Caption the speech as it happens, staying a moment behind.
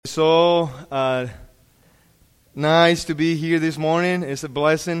It's so nice to be here this morning. It's a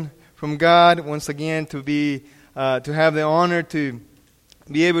blessing from God once again to have the honor to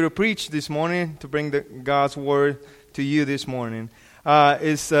be able to preach this morning, to bring God's word to you this morning.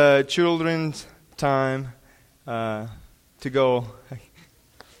 It's children's time to go.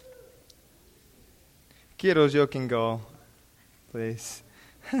 Kiddos, you can go, please.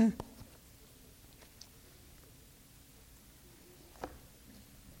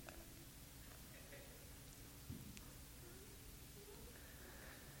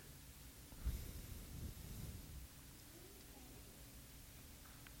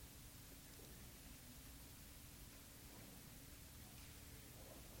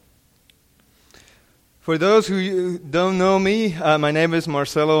 For those who don't know me, my name is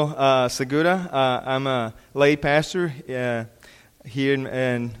Marcelo Segura. I'm a lay pastor here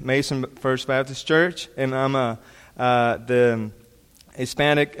in Mason First Baptist Church, and I'm the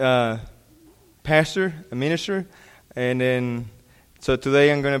Hispanic pastor, a minister. And then, so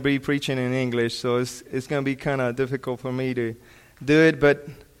today I'm going to be preaching in English, so it's going to be kind of difficult for me to do it, but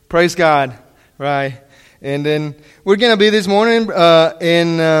praise God, right? And then we're going to be this morning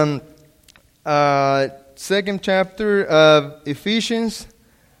in second chapter of Ephesians,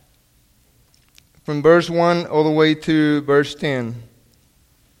 from verse 1 all the way to verse 10.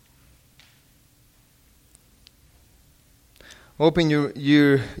 Open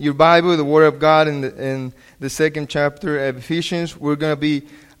your Bible, the Word of God, in the second chapter of Ephesians. We're going to be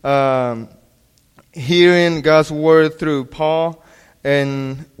hearing God's Word through Paul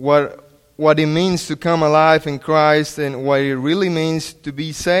and what it means to come alive in Christ and what it really means to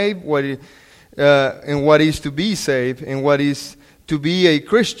be saved, and what is to be saved, and what is to be a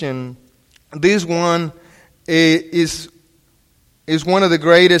Christian. This one is one of the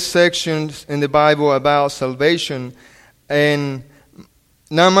greatest sections in the Bible about salvation, and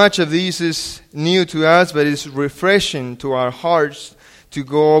not much of this is new to us, but it's refreshing to our hearts to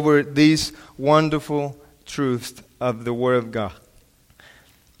go over these wonderful truths of the Word of God.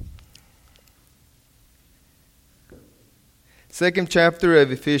 Second chapter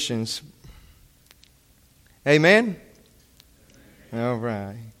of Ephesians. Amen? All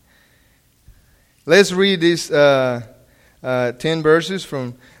right. Let's read these 10 verses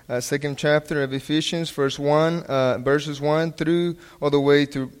from second chapter of Ephesians, verses 1 through all the way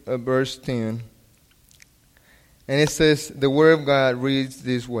to verse 10. And it says, the Word of God reads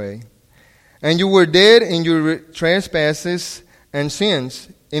this way. And you were dead in your trespasses and sins,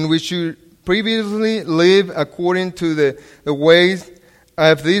 in which you previously lived according to the ways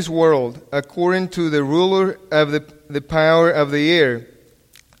of this world, according to the ruler of the power of the air,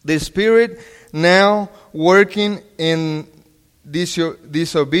 the spirit now working in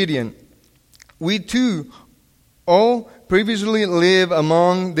disobedience. We too all previously lived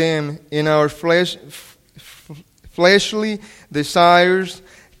among them in our fleshly desires,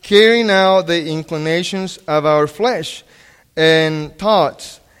 carrying out the inclinations of our flesh and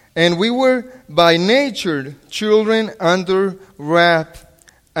thoughts. And we were by nature children under wrath,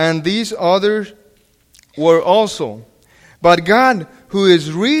 and these others were also. But God, who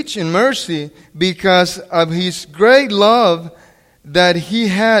is rich in mercy, because of His great love that He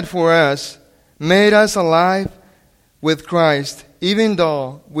had for us, made us alive with Christ, even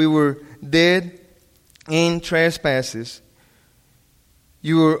though we were dead in trespasses.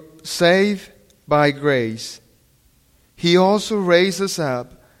 You were saved by grace. He also raised us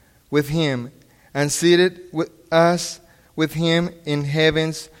up with Him and seated us with Him in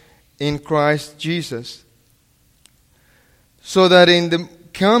heavens in Christ Jesus, so that in the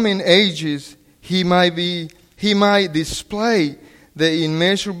coming ages He might display the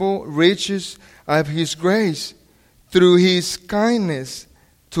immeasurable riches of His grace through His kindness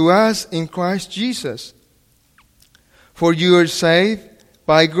to us in Christ Jesus. For you are saved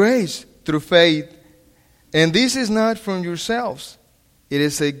by grace through faith, and this is not from yourselves. It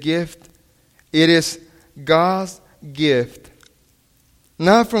is a gift. It is God's gift,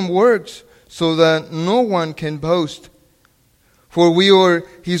 not from works, so that no one can boast. For we are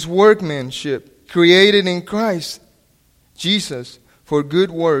His workmanship, created in Christ Jesus for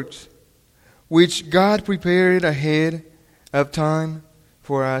good works, which God prepared ahead of time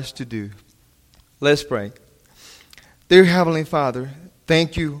for us to do. Let's pray. Dear Heavenly Father,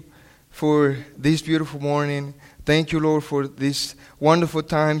 thank you for this beautiful morning. Thank you, Lord, for this wonderful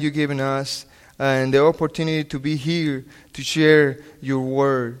time you've given us and the opportunity to be here to share your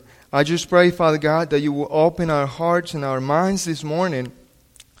word. I just pray, Father God, that you will open our hearts and our minds this morning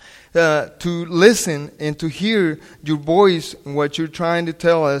to listen and to hear your voice and what you're trying to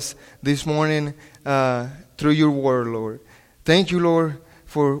tell us this morning through your word, Lord. Thank you, Lord,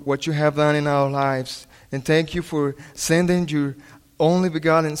 for what you have done in our lives. And thank you for sending your only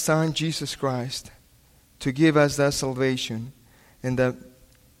begotten Son, Jesus Christ, to give us that salvation and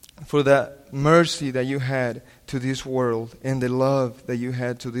for that mercy that you had to this world and the love that you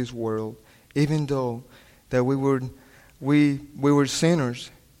had to this world. Even though that we were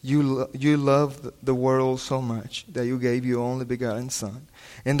sinners, you loved the world so much that you gave your only begotten Son.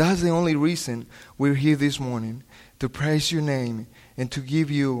 And that's the only reason we're here this morning, to praise your name and to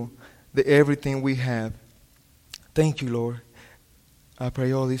give you everything we have. Thank you, Lord. I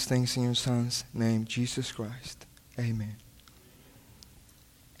pray all these things in your Son's name, Jesus Christ. Amen.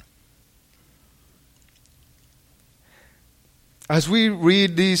 As we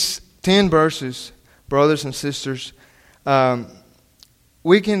read these 10 verses, brothers and sisters,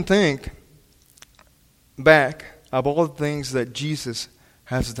 we can think back of all the things that Jesus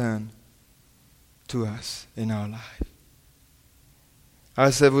has done to us in our life.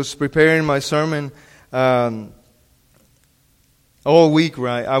 As I was preparing my sermon all week,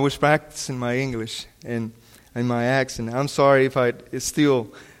 right, I was practicing my English and my accent. I'm sorry if I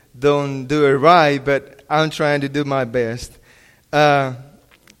still don't do it right, but I'm trying to do my best. And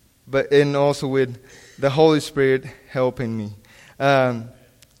also with the Holy Spirit helping me.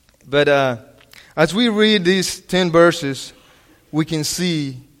 But as we read these 10 verses, we can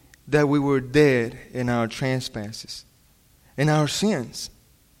see that we were dead in our trespasses, in our sins.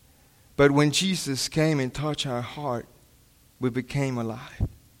 But when Jesus came and touched our heart, we became alive.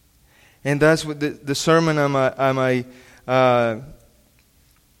 And that's what the sermon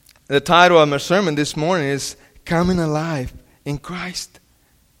the title of my sermon this morning is Coming Alive in Christ.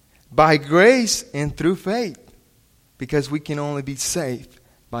 By grace and through faith. Because we can only be saved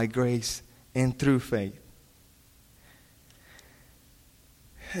by grace and through faith.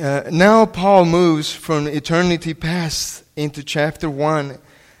 Now Paul moves from eternity past into chapter 1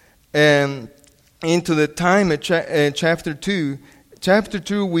 and into the time at chapter 2. Chapter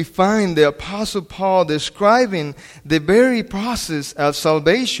 2, we find the Apostle Paul describing the very process of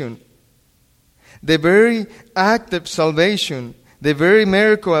salvation. The very act of salvation. The very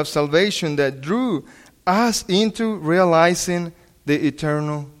miracle of salvation that drew us into realizing the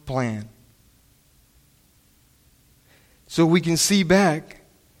eternal plan. So we can see back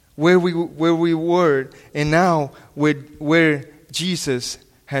where we were and now where Jesus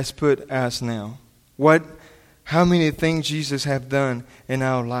has put us now. How many things Jesus has done in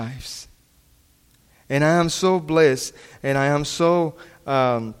our lives. And I am so blessed and I am so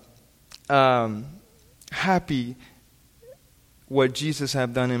happy what Jesus has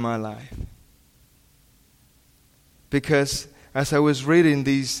done in my life. Because as I was reading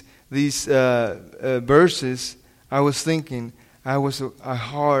these verses, I was thinking I was a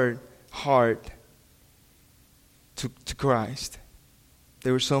hard heart to Christ.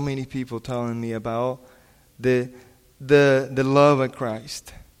 There were so many people telling me about the love of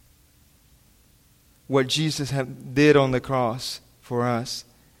Christ. What Jesus did on the cross for us.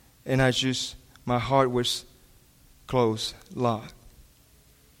 And my heart was closed, locked.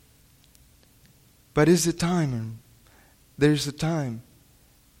 But there's a time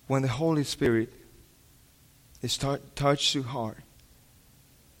when the Holy Spirit is touched your heart.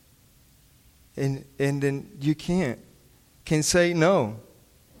 And then you can say no.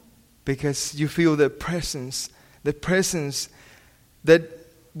 Because you feel the presence that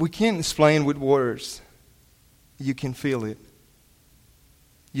we can't explain with words. You can feel it.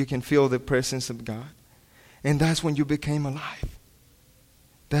 You can feel the presence of God. And that's when you became alive.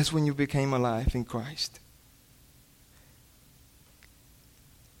 That's when you became alive in Christ.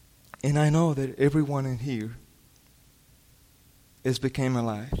 And I know that everyone in here has become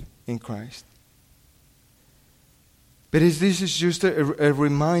alive in Christ. But this is just a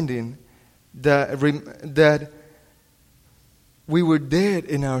reminding that we were dead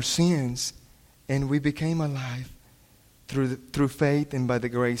in our sins and we became alive through faith and by the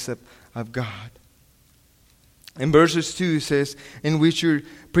grace of God. In verses 2 it says, in which you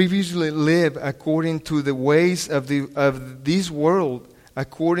previously lived according to the ways of this world,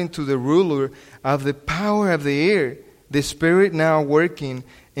 according to the ruler of the power of the air, the spirit now working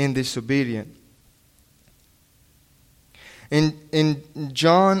in disobedience. In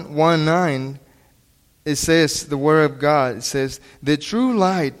John 1:9, it says, the word of God, it says, the true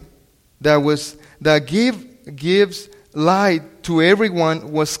light that gives light to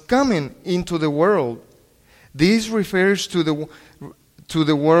everyone was coming into the world. This refers to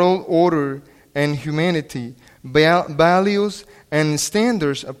the world order and humanity, values and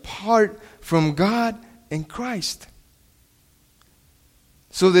standards apart from God and Christ.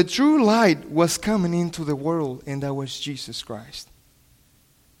 So the true light was coming into the world, and that was Jesus Christ.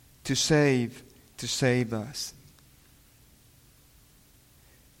 to save us.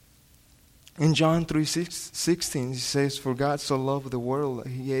 In John 3:16, he says, "For God so loved the world that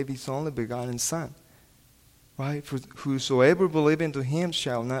he gave his only begotten Son." Right? "For whosoever believeth into him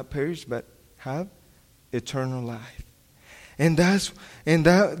shall not perish, but have eternal life." And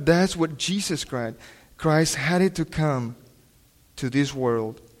that's what Jesus cried. Christ had it to come to this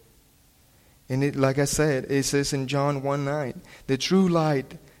world. And it, like I said, it says in John 1:9, the true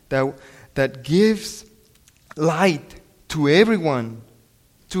light that gives light to everyone.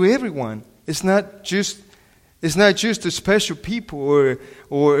 To everyone. It's not just to special people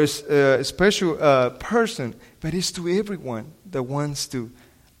or a special person, but it's to everyone that wants to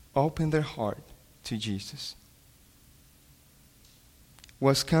open their heart to Jesus.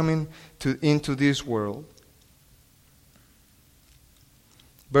 Was coming into this world.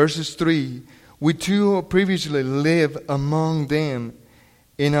 Verses 3, "We too previously lived among them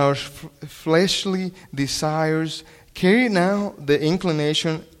in our fleshly desires, carrying out the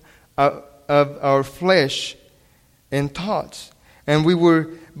inclination of our flesh and thoughts. And we were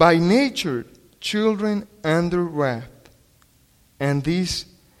by nature children under wrath. And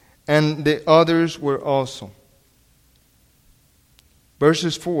the others were also."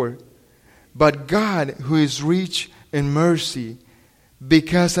 Verses 4, "But God, who is rich in mercy,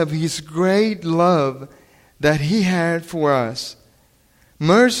 because of his great love that he had for us."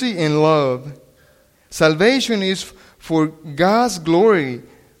 Mercy and love. Salvation is for God's glory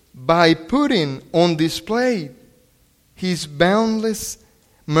by putting on display his boundless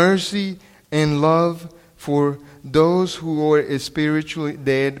mercy and love for those who are spiritually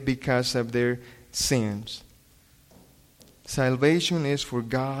dead because of their sins. Salvation is for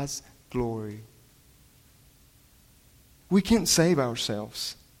God's glory. We can't save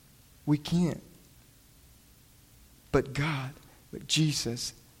ourselves. We can't. But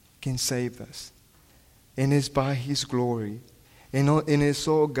Jesus can save us. And it's by his glory. And it's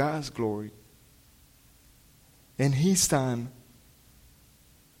all God's glory. In his time,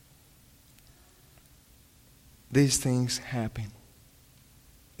 these things happen.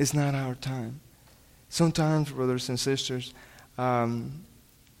 It's not our time. Sometimes, brothers and sisters, I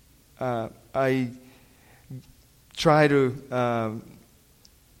try to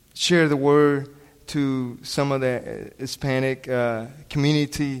share the word to some of the Hispanic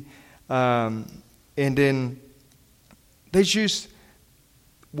community, and then they just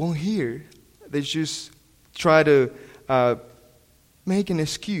won't hear. They just try to make an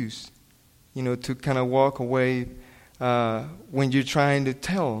excuse, to kind of walk away when you're trying to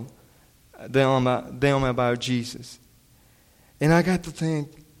tell them about Jesus. And I got to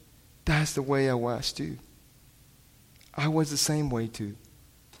think, that's the way I was too. I was the same way too.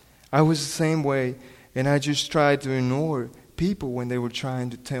 I was the same way, and I just tried to ignore people when they were trying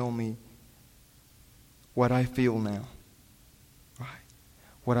to tell me what I feel now. Right?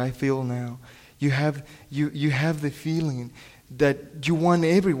 What I feel now. You have the feeling that you want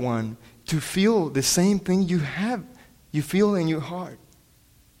everyone to feel the same thing you feel in your heart.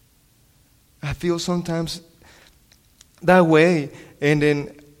 I feel sometimes that way, and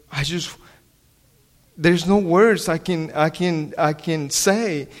then there's no words I can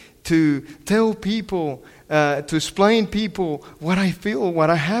say to tell people, to explain people what I feel, what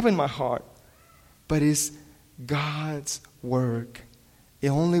I have in my heart. But it's God's work. It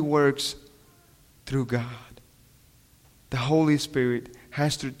only works through God. The Holy Spirit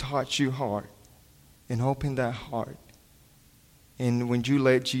has to touch your heart and open that heart. And when you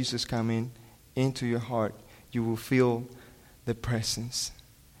let Jesus come into your heart, you will feel the presence,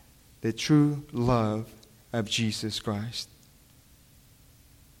 the true love of Jesus Christ.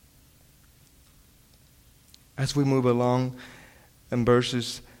 As we move along in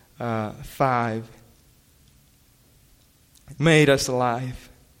verses 5, made us alive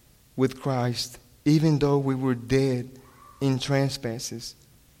with Christ, even though we were dead in trespasses.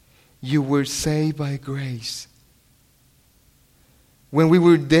 You were saved by grace. When we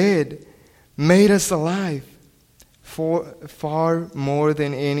were dead, made us alive for far more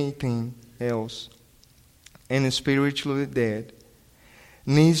than anything else. And spiritually dead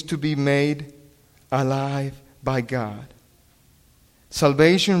needs to be made alive by God.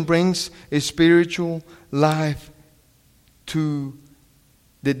 Salvation brings a spiritual life to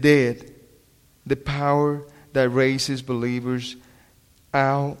the dead, the power that raises believers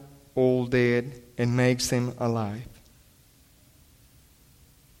out all dead and makes them alive.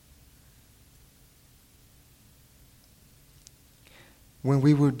 When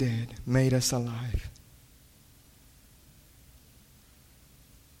we were dead, made us alive.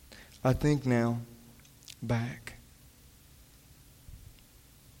 I think now back.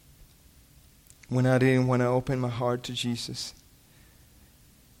 when I didn't want to open my heart to Jesus.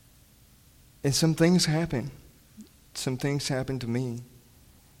 And some things happened. Some things happened to me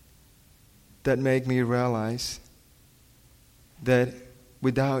that make me realize that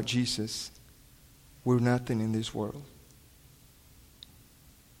without Jesus, we're nothing in this world.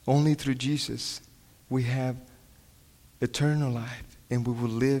 Only through Jesus we have eternal life, and we will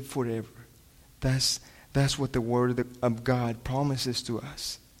live forever. That's what the Word of God promises to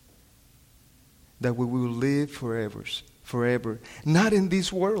us. That we will live forever. Not in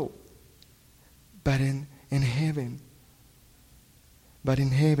this world, but in heaven. But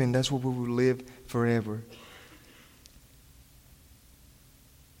in heaven, that's where we will live forever.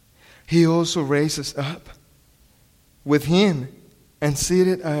 He also raised us up with Him and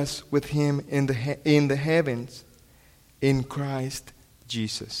seated us with Him in the heavens in Christ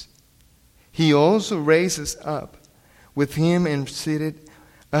Jesus. He also raised us up with Him and seated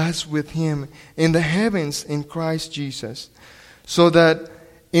us with Him in the heavens in Christ Jesus, so that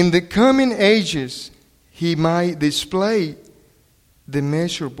in the coming ages He might display the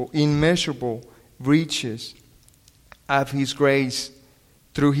immeasurable riches of His grace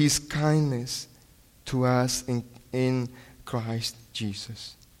through His kindness to us in Christ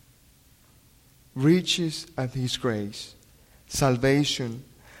Jesus. Riches of His grace. Salvation,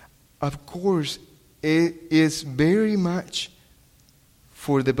 of course, it is very much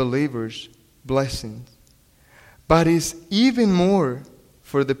for the believer's blessings, but is even more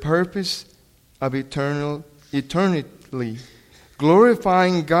for the purpose of eternally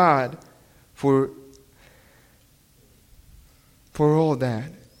glorifying God for all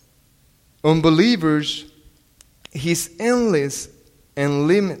that. Unbelievers, His endless and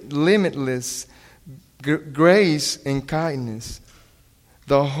limitless grace and kindness,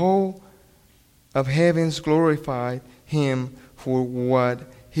 the whole of heavens glorify Him for what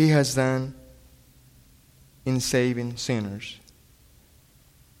He has done in saving sinners.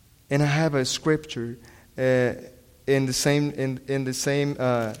 And I have a scripture in the same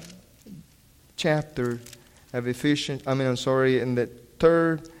chapter of Ephesians. In the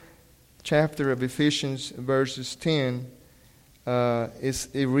third chapter of Ephesians, verses 10.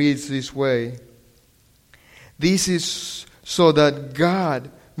 It reads this way: "This is so that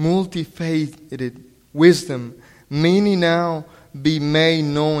God multifaceted wisdom, many now be made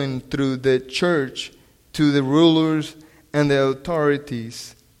known through the church to the rulers and the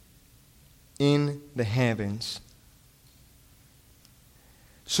authorities in the heavens."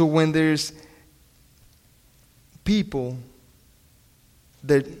 So when there's people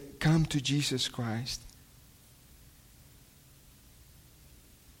that come to Jesus Christ,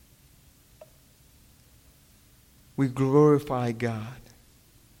 we glorify God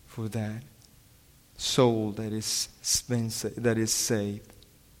for that soul that is saved.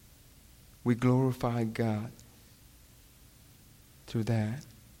 We glorify God through that.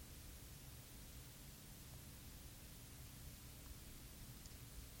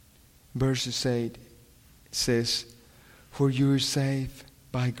 Verse 8 says, "For you are saved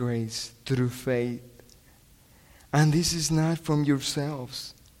by grace through faith. And this is not from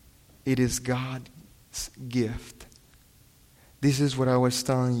yourselves. It is God's gift." This is what I was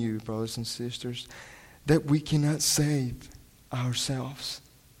telling you, brothers and sisters, that we cannot save ourselves.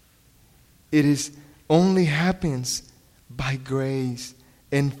 It is only happens by grace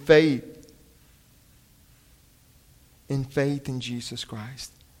and faith. In faith in Jesus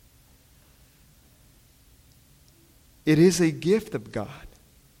Christ. It is a gift of God.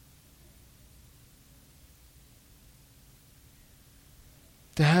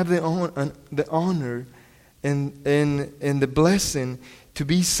 To have the honor and the blessing to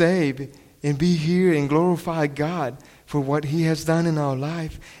be saved and be here and glorify God for what He has done in our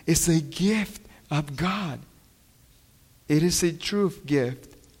life is a gift of God. It is a true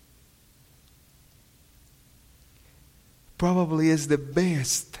gift. Probably is the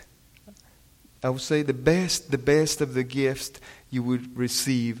best. I would say the best of the gifts you would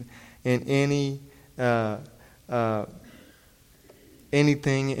receive in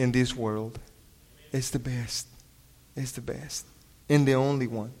anything in this world. It's the best. It's the best. And the only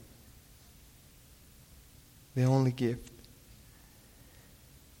one. The only gift.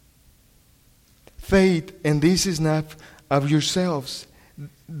 Faith, and this is not of yourselves.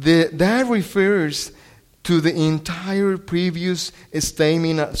 That refers to the entire previous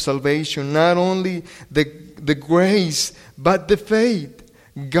statement of salvation. Not only the grace, but the faith.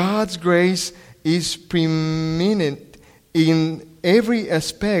 God's grace is preeminent in every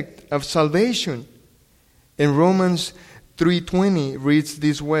aspect of salvation. In Romans 3:20 reads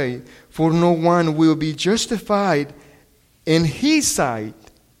this way: "For no one will be justified in his sight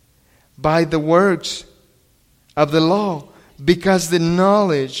by the works of the law, because the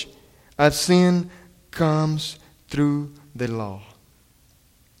knowledge of sin comes through the law.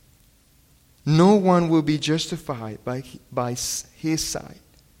 No one will be justified by his side,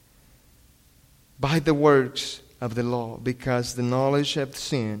 by the works of the law, because the knowledge of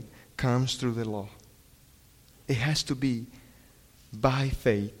sin comes through the law. It has to be by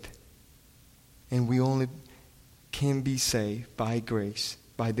faith. And we only can be saved by grace,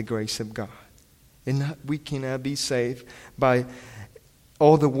 by the grace of God. And we cannot be saved by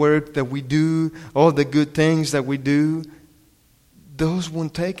all the work that we do, all the good things that we do. Those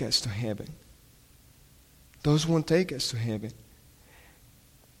won't take us to heaven. Those won't take us to heaven.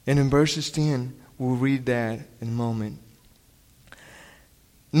 And in verses 10, we'll read that in a moment.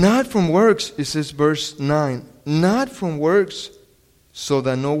 Not from works, it says verse 9, not from works, so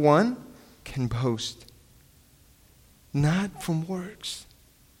that no one can boast. Not from works.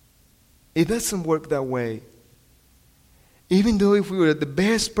 It doesn't work that way. Even though if we were the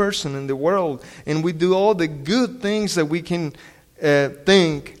best person in the world and we do all the good things that we can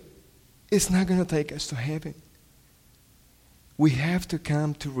think, it's not going to take us to heaven. We have to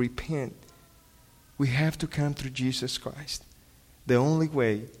come to repent. We have to come through Jesus Christ. The only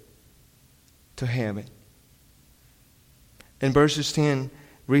way to heaven. And verses 10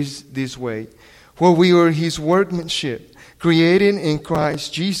 reads this way. For we are His workmanship, created in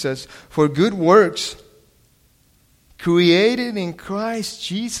Christ Jesus for good works. Created in Christ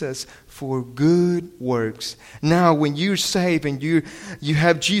Jesus for good works. Now, when you're saved and you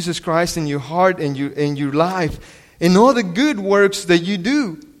have Jesus Christ in your heart and your life, and all the good works that you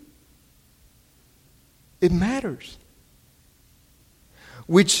do, it matters.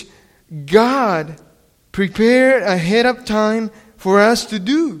 Which God prepared ahead of time for us to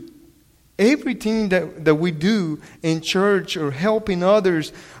do. Everything that we do in church or helping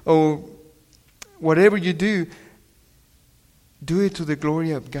others or whatever you do it to the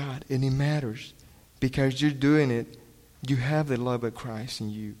glory of God. And it matters because you're doing it. You have the love of Christ in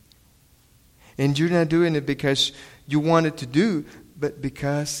you. And you're not doing it because you wanted to do, but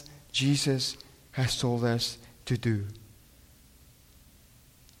because Jesus has told us to do.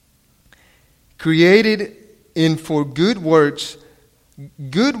 Created in for good works.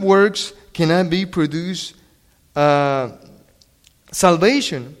 Good works cannot be produced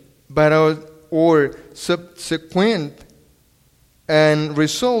salvation, but or subsequent and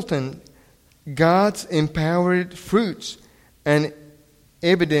resultant God's empowered fruits and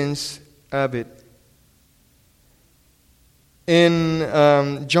evidence of it. In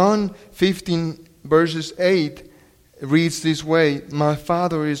John 15 verses 8 reads this way, my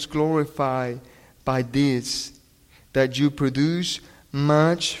Father is glorified by this, that you produce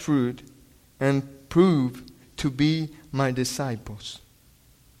much fruit and prove to be my disciples.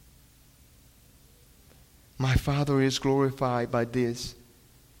 My Father is glorified by this,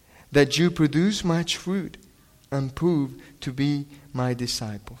 that you produce much fruit and prove to be my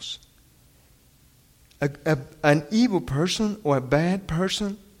disciples. An evil person or a bad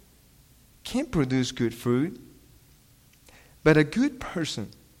person can't produce good fruit, but a good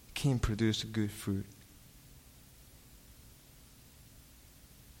person can produce good fruit.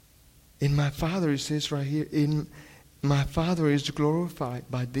 In my Father, it says right here, in my Father is glorified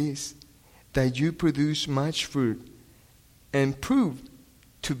by this, that you produce much fruit and prove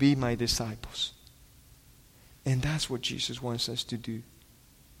to be my disciples. And that's what Jesus wants us to do.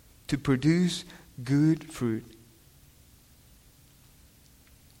 To produce good fruit.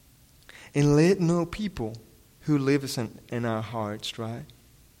 And let no people who lives in our hearts, right?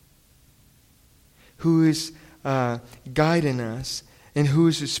 Who is guiding us and who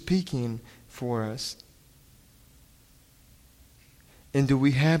is speaking for us. And do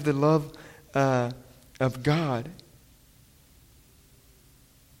we have the love of God?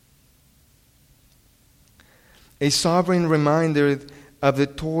 A sovereign reminder of the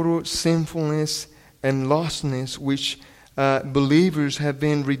total sinfulness and lostness which believers have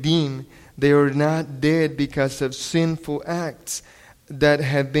been redeemed. They are not dead because of sinful acts that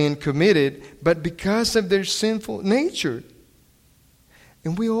have been committed, but because of their sinful nature.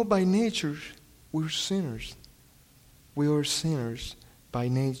 And we all by nature, we're sinners. We are sinners by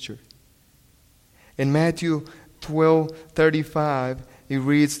nature. In Matthew 12:35, it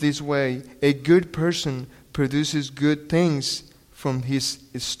reads this way, a good person produces good things from his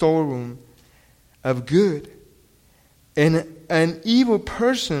storeroom of good. And an evil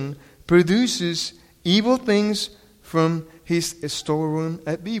person produces evil things from his storeroom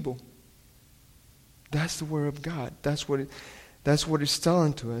of evil. That's the word of God. That's what That's what it's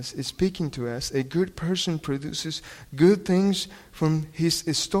telling to us. It's speaking to us. A good person produces good things from his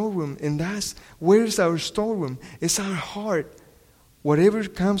storeroom. And where's our storeroom? It's our heart. Whatever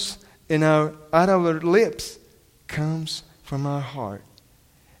comes out of our lips comes from our heart.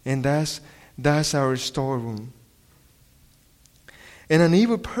 And that's our storeroom. And an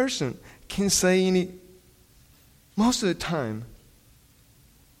evil person can say most of the time,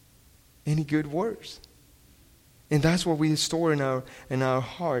 any good words. And that's what we store in our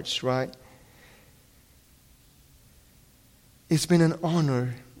hearts, right? It's been an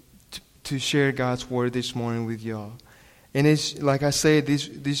honor to share God's word this morning with y'all. And it's like I said,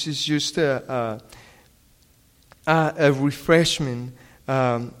 this is just a refreshment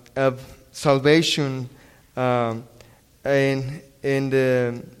of salvation and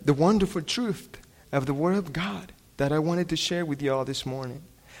the wonderful truth of the Word of God that I wanted to share with y'all this morning.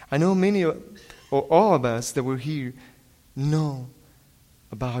 I know or all of us that were here know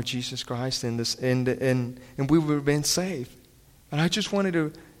about Jesus Christ and we were being saved. And I just wanted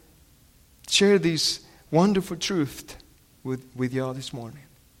to share this wonderful truth with y'all this morning.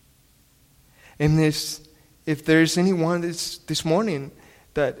 And if there's anyone this morning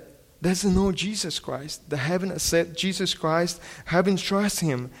that doesn't know Jesus Christ, that haven't accepted Jesus Christ, haven't trusted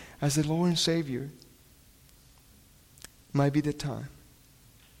Him as the Lord and Savior, might be the time.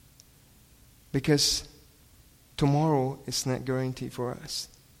 Because tomorrow is not guaranteed for us.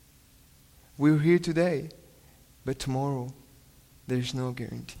 We're here today, but tomorrow there's no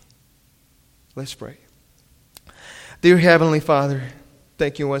guarantee. Let's pray. Dear Heavenly Father,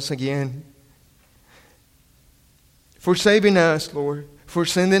 thank you once again for saving us, Lord, for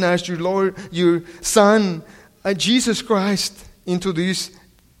sending us your Son, Jesus Christ, into this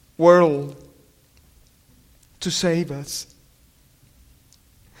world to save us.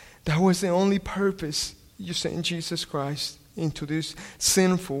 That was the only purpose you sent Jesus Christ into this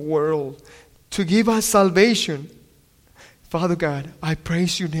sinful world, to give us salvation. Father God, I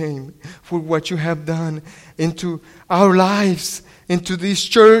praise your name for what you have done into our lives, into this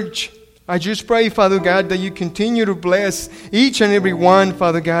church. I just pray, Father God, that you continue to bless each and every one,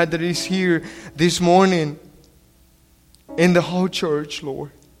 Father God, that is here this morning in the whole church, Lord.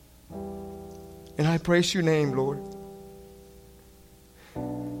 And I praise your name, Lord,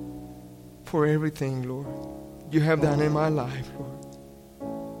 for everything, Lord, you have done in my life, Lord.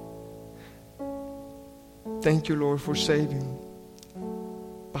 Thank you, Lord, for saving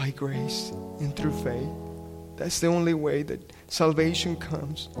by grace and through faith. That's the only way that salvation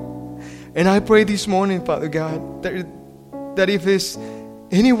comes. And I pray this morning, Father God, that if there's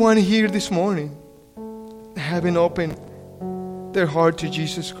anyone here this morning having opened their heart to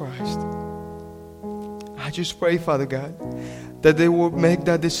Jesus Christ, I just pray, Father God, that they will make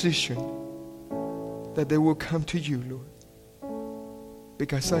that decision, that they will come to you, Lord.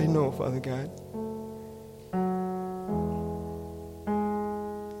 Because I know, Father God,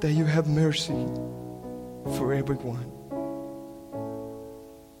 that you have mercy for everyone.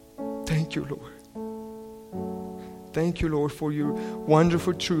 Thank you, Lord. Thank you, Lord, for your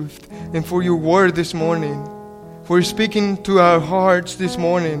wonderful truth and for your word this morning, for speaking to our hearts this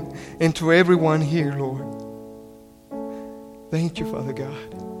morning and to everyone here, Lord. Thank you, Father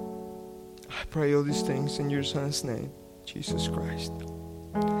God. I pray all these things in your Son's name, Jesus Christ.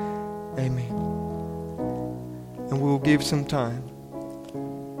 Amen. And we'll give some time.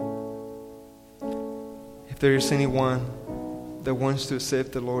 If there is anyone that wants to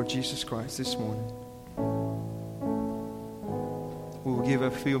accept the Lord Jesus Christ this morning, we'll give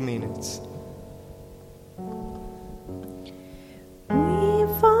a few minutes. We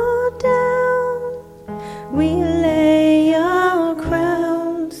fall down, we lay our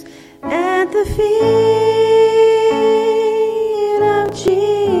crowns at the feet of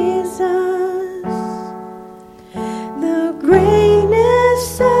Jesus. The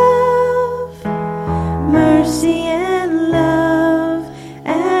greatness of mercy and love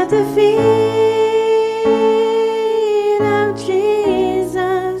at the feet of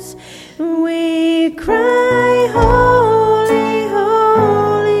Jesus.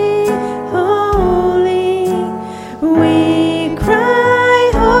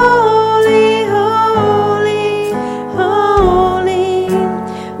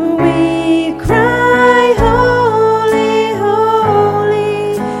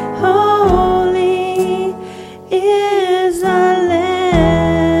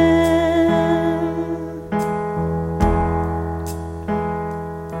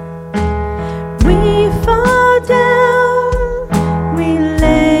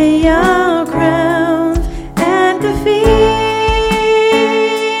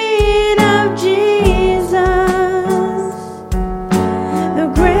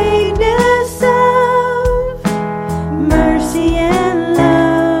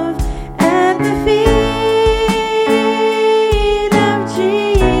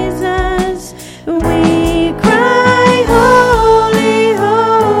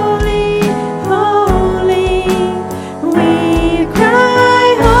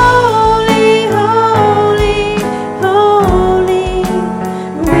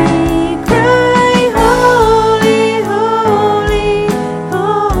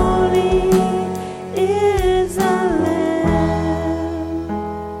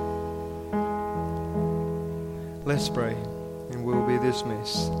 Let's pray, and we'll be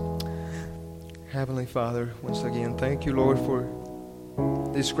dismissed. Heavenly Father, once again, thank you, Lord, for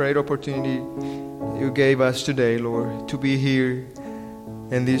this great opportunity you gave us today, Lord, to be here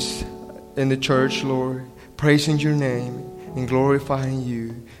in the church, Lord, praising your name and glorifying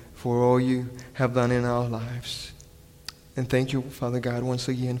you for all you have done in our lives. And thank you, Father God, once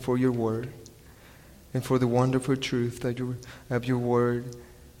again for your word and for the wonderful truth of your word,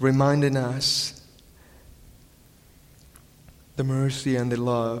 reminding us the mercy and the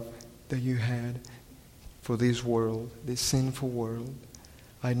love that you had for this world, this sinful world.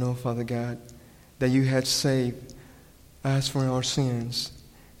 I know, Father God, that you had saved us from our sins.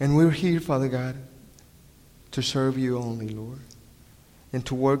 And we're here, Father God, to serve you only, Lord, and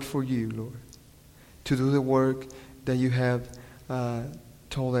to work for you, Lord, to do the work that you have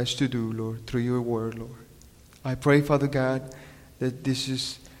told us to do, Lord, through your word, Lord. I pray, Father God, that this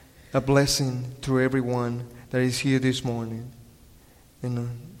is a blessing to everyone that is here this morning.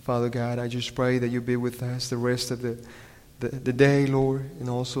 And Father God, I just pray that you be with us the rest of the day, Lord, and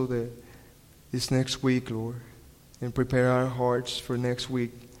also this next week, Lord, and prepare our hearts for next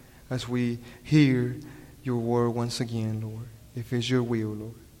week as we hear your word once again, Lord, if it's your will,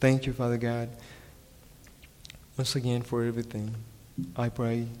 Lord. Thank you, Father God, once again for everything. I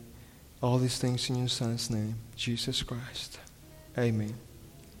pray all these things in your Son's name, Jesus Christ. Amen.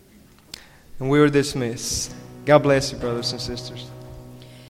 And we are dismissed. God bless you, brothers and sisters.